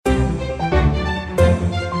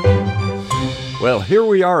Well, here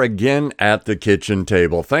we are again at the kitchen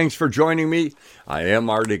table. Thanks for joining me. I am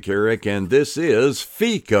Arctic Eric, and this is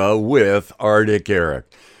Fika with Arctic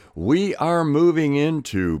Eric. We are moving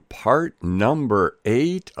into part number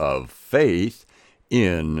 8 of Faith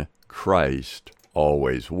in Christ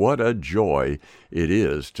Always. What a joy it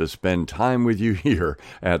is to spend time with you here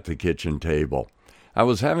at the kitchen table. I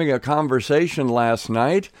was having a conversation last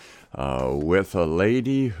night with a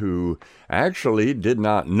lady who actually did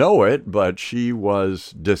not know it, but she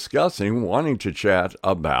was wanting to chat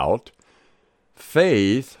about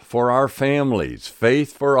faith for our families,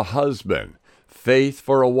 faith for a husband, faith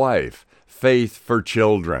for a wife, faith for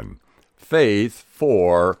children, faith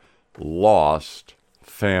for lost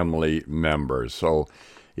family members. So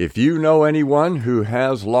if you know anyone who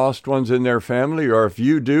has lost ones in their family, or if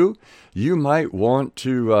you do, you might want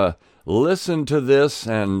to listen to this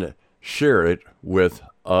and share it with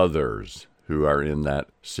others who are in that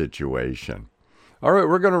situation. All right,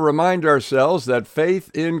 we're going to remind ourselves that faith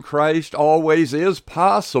in Christ always is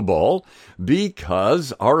possible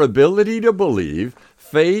because our ability to believe,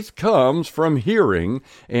 faith comes from hearing,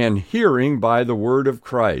 and hearing by the word of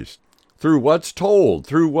Christ. Through what's told,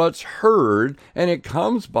 through what's heard, and it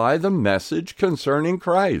comes by the message concerning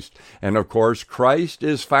Christ. And of course, Christ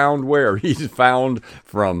is found where? He's found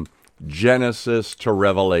from Genesis to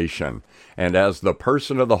Revelation. And as the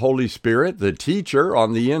person of the Holy Spirit, the teacher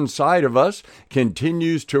on the inside of us,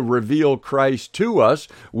 continues to reveal Christ to us,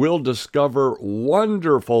 we'll discover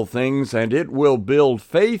wonderful things, and it will build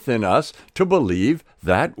faith in us to believe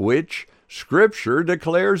that which Scripture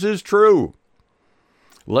declares is true.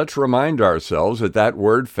 Let's remind ourselves that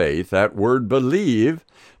word faith, that word believe,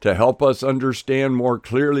 to help us understand more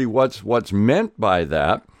clearly what's meant by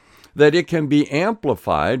that it can be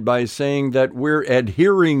amplified by saying that we're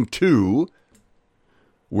adhering to,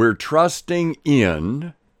 we're trusting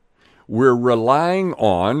in, we're relying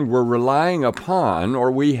on, we're relying upon, or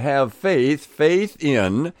we have faith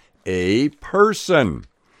in a person.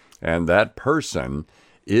 And that person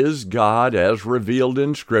is God as revealed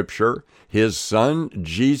in Scripture, His Son,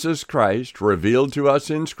 Jesus Christ, revealed to us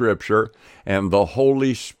in Scripture, and the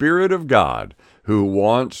Holy Spirit of God, who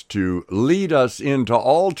wants to lead us into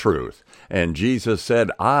all truth. And Jesus said,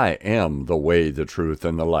 I am the way, the truth,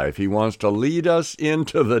 and the life. He wants to lead us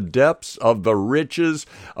into the depths of the riches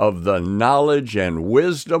of the knowledge and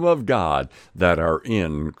wisdom of God that are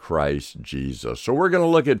in Christ Jesus. So we're going to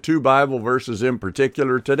look at 2 Bible verses in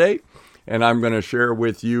particular today, and I'm going to share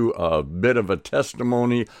with you a bit of a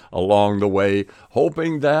testimony along the way,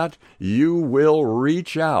 hoping that you will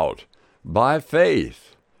reach out by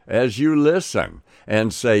faith as you listen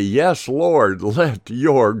and say, yes, Lord, let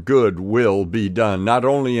your good will be done, not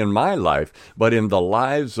only in my life, but in the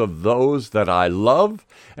lives of those that I love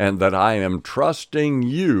and that I am trusting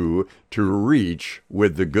you to reach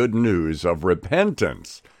with the good news of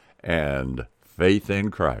repentance and faith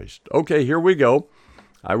in Christ. Okay, here we go.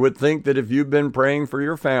 I would think that if you've been praying for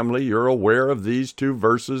your family, you're aware of these 2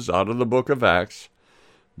 verses out of the book of Acts.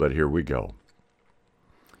 But here we go.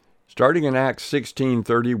 Starting in Acts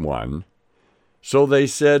 16:31, so they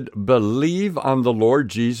said, believe on the Lord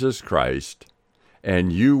Jesus Christ,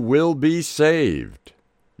 and you will be saved,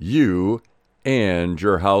 you and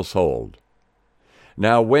your household.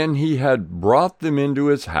 Now when he had brought them into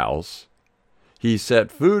his house, he set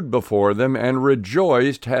food before them and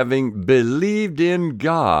rejoiced, having believed in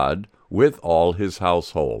God with all his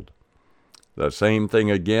household. The same thing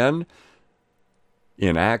again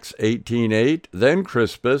in Acts 18:8. Then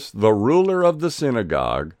Crispus, the ruler of the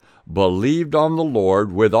synagogue, believed on the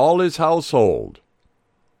Lord with all his household.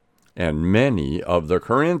 And many of the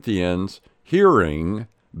Corinthians, hearing,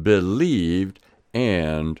 believed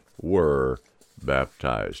and were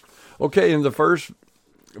baptized. Okay, in the first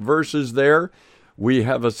verses there, we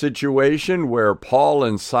have a situation where Paul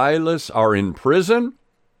and Silas are in prison.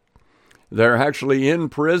 They're actually in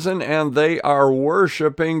prison, and they are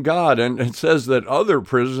worshiping God. And it says that other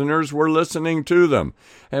prisoners were listening to them.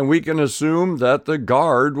 And we can assume that the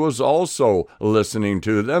guard was also listening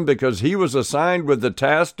to them, because he was assigned with the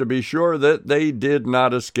task to be sure that they did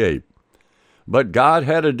not escape. But God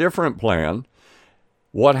had a different plan.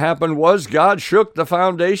 What happened was God shook the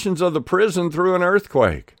foundations of the prison through an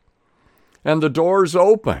earthquake. And the doors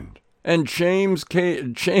opened, and chains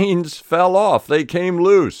fell off. They came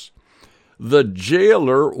loose. The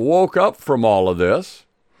jailer woke up from all of this,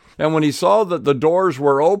 and when he saw that the doors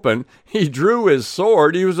were open, he drew his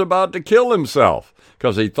sword. He was about to kill himself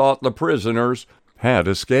because he thought the prisoners had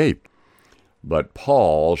escaped. But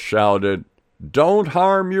Paul shouted, "Don't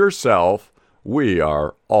harm yourself. We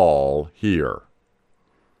are all here."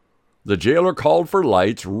 The jailer called for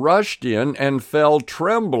lights, rushed in, and fell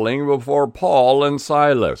trembling before Paul and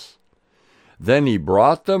Silas. Then he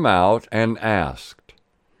brought them out and asked,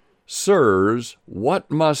 "Sirs, what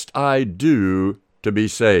must I do to be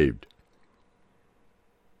saved?"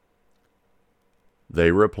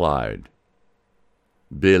 They replied,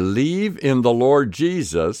 "Believe in the Lord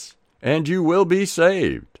Jesus, and you will be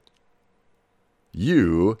saved,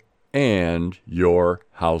 you and your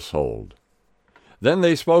household." Then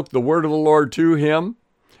they spoke the word of the Lord to him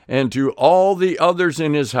and to all the others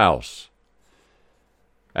in his house.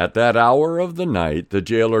 At that hour of the night, the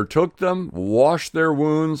jailer took them, washed their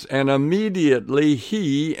wounds, and immediately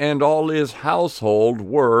he and all his household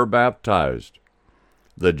were baptized.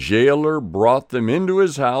 The jailer brought them into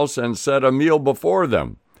his house and set a meal before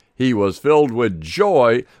them. He was filled with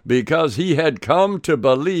joy because he had come to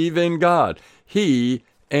believe in God, he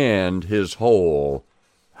and his whole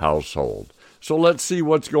household. So let's see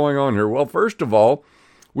what's going on here. Well, first of all,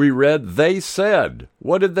 we read they said.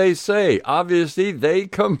 What did they say? Obviously, they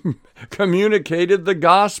communicated the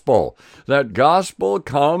gospel. That gospel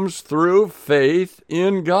comes through faith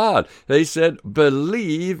in God. They said,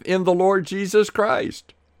 believe in the Lord Jesus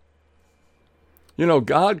Christ. You know,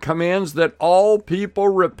 God commands that all people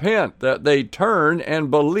repent, that they turn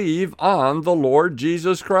and believe on the Lord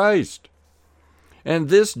Jesus Christ. And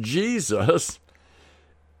this Jesus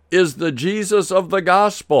is the Jesus of the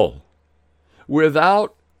gospel.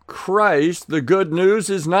 Without Christ, the good news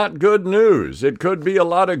is not good news. It could be a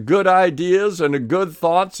lot of good ideas and good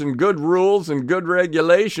thoughts and good rules and good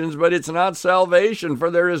regulations, but it's not salvation,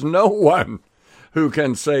 for there is no one who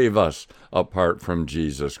can save us apart from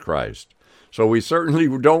Jesus Christ. So we certainly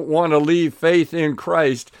don't want to leave faith in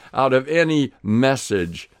Christ out of any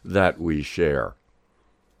message that we share.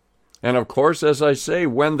 And of course, as I say,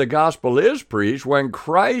 when the gospel is preached, when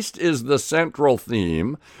Christ is the central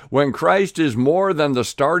theme, when Christ is more than the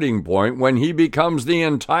starting point, when he becomes the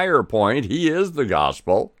entire point, he is the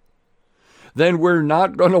gospel, then we're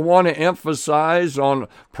not going to want to emphasize on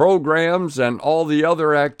programs and all the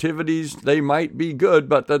other activities. They might be good,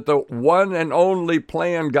 but that the one and only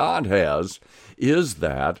plan God has is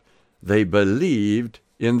that they believed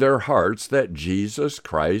in their hearts that Jesus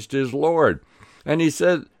Christ is Lord. And he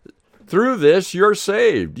said, through this, you're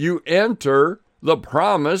saved. You enter the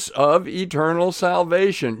promise of eternal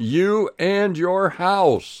salvation, you and your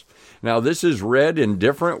house. Now, this is read in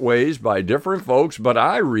different ways by different folks, but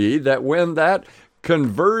I read that when that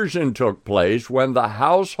conversion took place, when the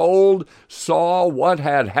household saw what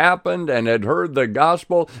had happened and had heard the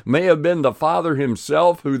gospel, may have been the father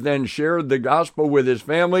himself who then shared the gospel with his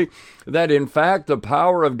family, that in fact the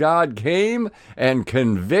power of God came and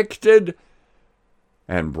convicted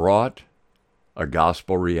and brought a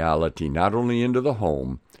gospel reality not only into the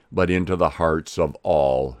home, but into the hearts of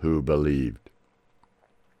all who believed.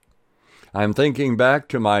 I'm thinking back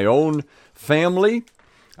to my own family.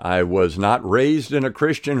 I was not raised in a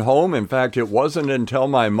Christian home. In fact, it wasn't until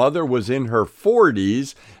my mother was in her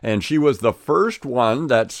 40s, and she was the first one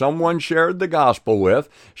that someone shared the gospel with.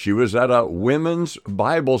 She was at a women's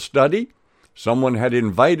Bible study. Someone had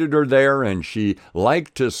invited her there, and she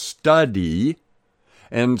liked to study.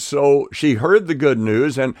 And so she heard the good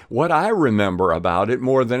news, and what I remember about it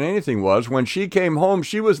more than anything was when she came home,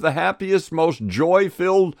 she was the happiest, most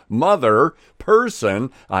joy-filled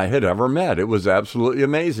person I had ever met. It was absolutely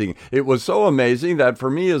amazing. It was so amazing that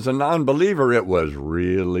for me as a non-believer, it was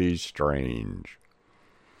really strange.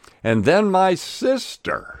 And then my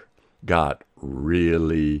sister got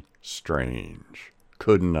really strange.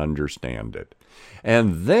 Couldn't understand it.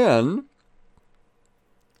 And then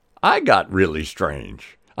I got really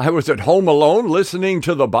strange. I was at home alone listening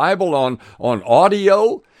to the Bible on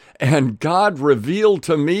audio, and God revealed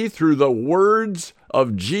to me through the words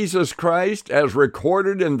of Jesus Christ as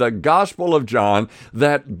recorded in the Gospel of John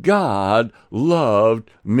that God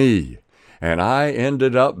loved me. And I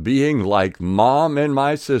ended up being like Mom and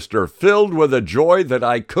my sister, filled with a joy that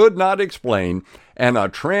I could not explain, and a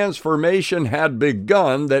transformation had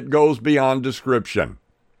begun that goes beyond description.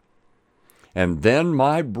 And then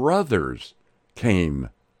my brothers came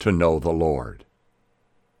to know the Lord.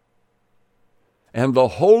 And the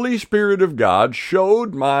Holy Spirit of God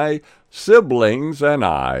showed my siblings and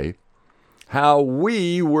I how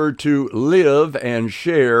we were to live and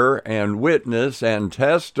share and witness and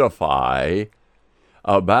testify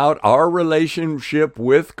about our relationship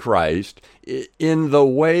with Christ in the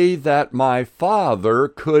way that my father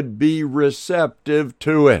could be receptive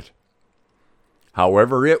to it.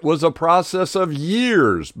 However, it was a process of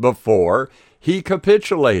years before he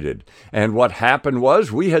capitulated. And what happened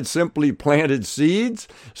was we had simply planted seeds.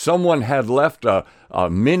 Someone had left a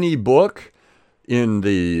mini book in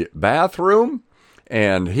the bathroom,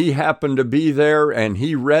 and he happened to be there, and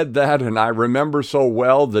he read that, and I remember so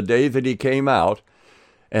well the day that he came out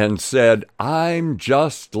and said, "I'm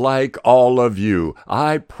just like all of you.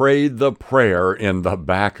 I prayed the prayer in the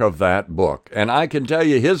back of that book." And I can tell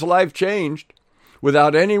you his life changed.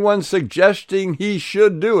 Without anyone suggesting he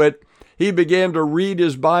should do it, he began to read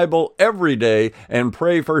his Bible every day and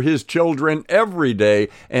pray for his children every day.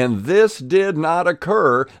 And this did not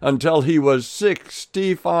occur until he was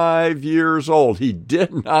 65 years old. He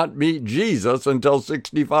did not meet Jesus until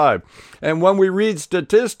 65. And when we read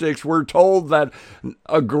statistics, we're told that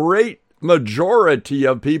a great majority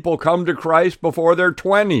of people come to Christ before their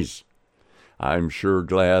 20s. I'm sure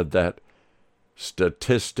glad that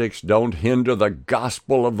statistics don't hinder the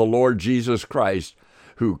gospel of the Lord Jesus Christ,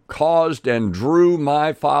 who caused and drew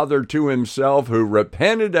my father to himself, who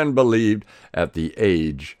repented and believed at the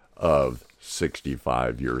age of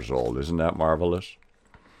 65 years old. Isn't that marvelous?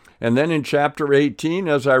 And then in chapter 18,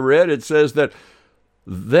 as I read, it says that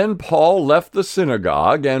then Paul left the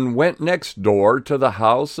synagogue and went next door to the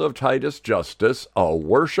house of Titus Justus, a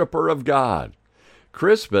worshiper of God.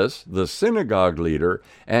 Crispus, the synagogue leader,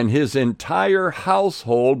 and his entire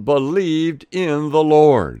household believed in the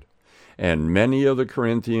Lord. And many of the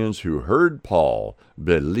Corinthians who heard Paul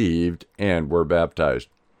believed and were baptized.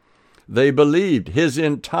 They believed. His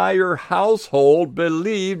entire household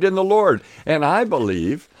believed in the Lord. And I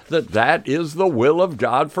believe that that is the will of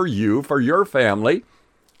God for you, for your family,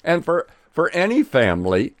 and for any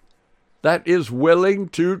family that is willing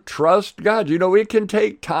to trust God. You know, it can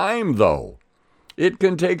take time, though. It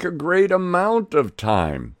can take a great amount of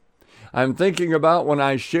time. I'm thinking about when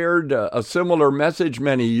I shared a similar message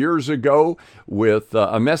many years ago with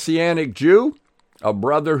a Messianic Jew, a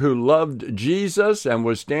brother who loved Jesus and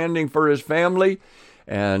was standing for his family.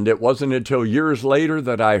 And it wasn't until years later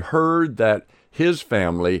that I heard that his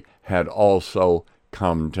family had also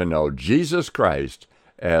come to know Jesus Christ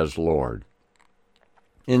as Lord.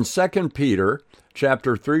 In 2 Peter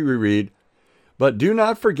chapter 3, we read, "But do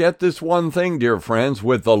not forget this one thing, dear friends.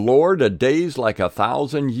 With the Lord, a day's like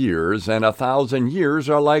 1,000 years, and 1,000 years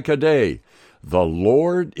are like a day. The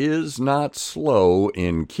Lord is not slow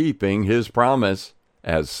in keeping his promise,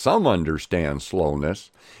 as some understand slowness.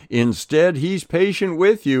 Instead, he's patient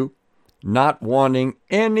with you, not wanting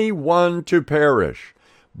anyone to perish,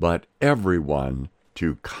 but everyone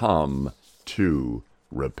to come to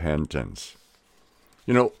repentance."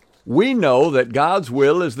 You know, we know that God's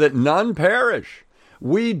will is that none perish.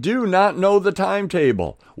 We do not know the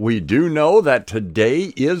timetable. We do know that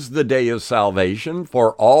today is the day of salvation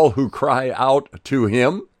for all who cry out to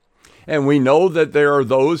him. And we know that there are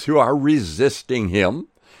those who are resisting him.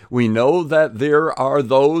 We know that there are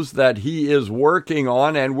those that he is working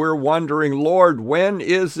on, and we're wondering, Lord, when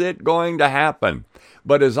is it going to happen?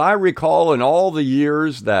 But as I recall in all the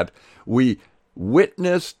years that we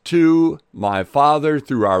witness to my father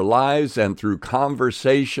through our lives and through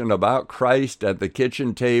conversation about Christ at the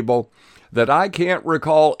kitchen table, that I can't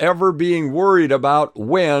recall ever being worried about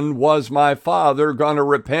when was my father going to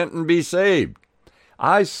repent and be saved.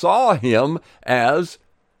 I saw him as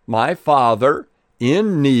my father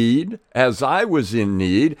in need, as I was in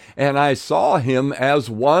need, and I saw him as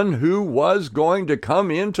one who was going to come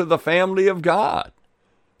into the family of God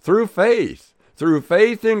through faith. Through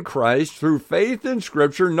faith in Christ, through faith in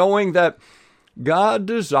Scripture, knowing that God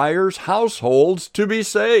desires households to be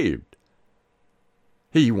saved.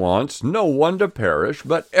 He wants no one to perish,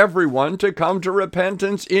 but everyone to come to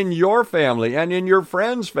repentance in your family and in your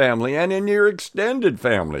friend's family and in your extended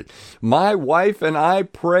family. My wife and I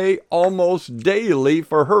pray almost daily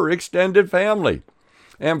for her extended family.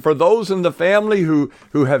 And for those in the family who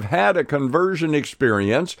have had a conversion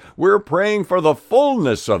experience, we're praying for the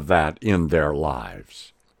fullness of that in their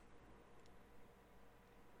lives.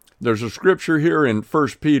 There's a scripture here in 1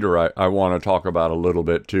 Peter I want to talk about a little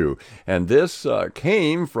bit too. And this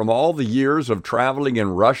came from all the years of traveling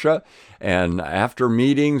in Russia. And after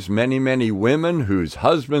meetings, many women whose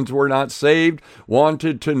husbands were not saved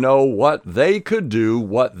wanted to know what they could do,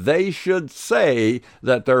 what they should say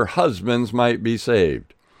that their husbands might be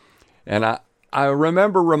saved. And I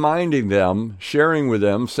remember reminding them, sharing with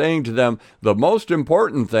them, saying to them, the most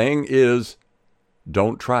important thing is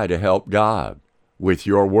don't try to help God with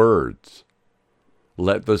your words.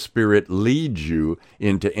 Let the Spirit lead you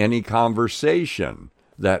into any conversation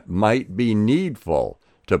that might be needful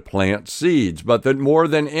to plant seeds, but that more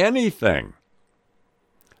than anything,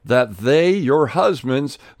 that they, your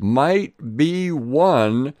husbands, might be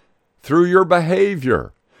won through your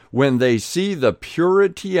behavior, when they see the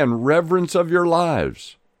purity and reverence of your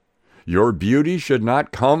lives. Your beauty should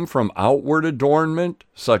not come from outward adornment,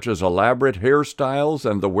 such as elaborate hairstyles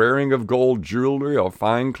and the wearing of gold jewelry or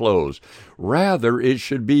fine clothes. Rather, it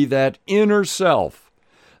should be that inner self,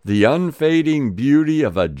 the unfading beauty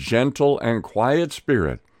of a gentle and quiet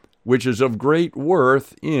spirit, which is of great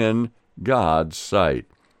worth in God's sight.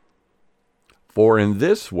 For in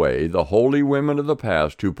this way the holy women of the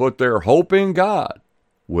past who put their hope in God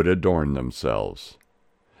would adorn themselves.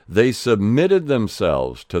 They submitted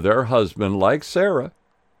themselves to their husband like Sarah,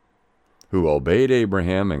 who obeyed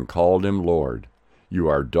Abraham and called him Lord. You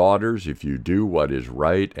are daughters if you do what is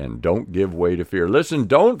right and don't give way to fear. Listen,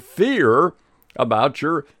 don't fear about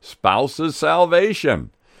your spouse's salvation.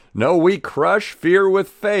 No, we crush fear with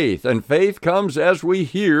faith, and faith comes as we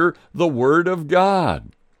hear the word of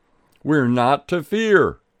God. We're not to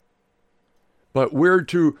fear, but we're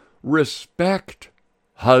to respect.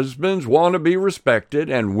 Husbands want to be respected,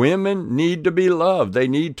 and women need to be loved. They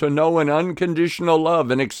need to know an unconditional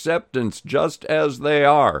love and acceptance just as they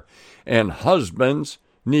are. And husbands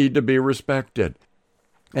need to be respected.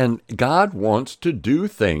 And God wants to do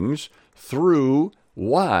things through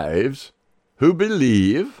wives who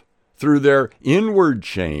believe, through their inward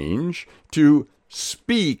change, to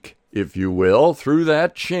speak, if you will, through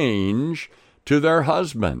that change to their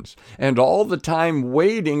husbands, and all the time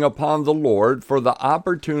waiting upon the Lord for the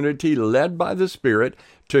opportunity, led by the Spirit,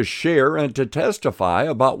 to share and to testify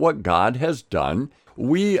about what God has done.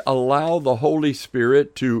 We allow the Holy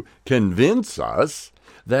Spirit to convince us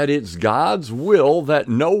that it's God's will that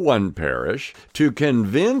no one perish, to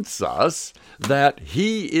convince us that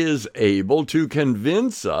He is able, to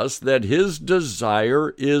convince us that His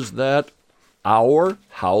desire is that our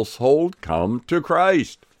household come to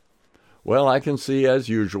Christ. Well, I can see, as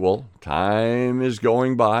usual, time is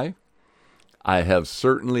going by. I have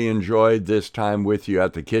certainly enjoyed this time with you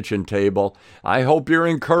at the kitchen table. I hope you're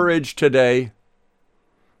encouraged today.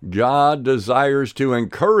 God desires to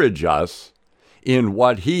encourage us in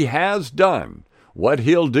what He has done, what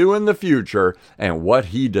He'll do in the future, and what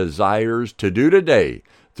He desires to do today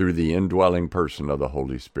through the indwelling person of the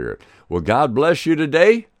Holy Spirit. Well, God bless you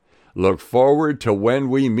today. Look forward to when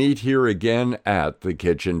we meet here again at the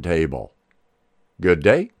kitchen table. Good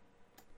day.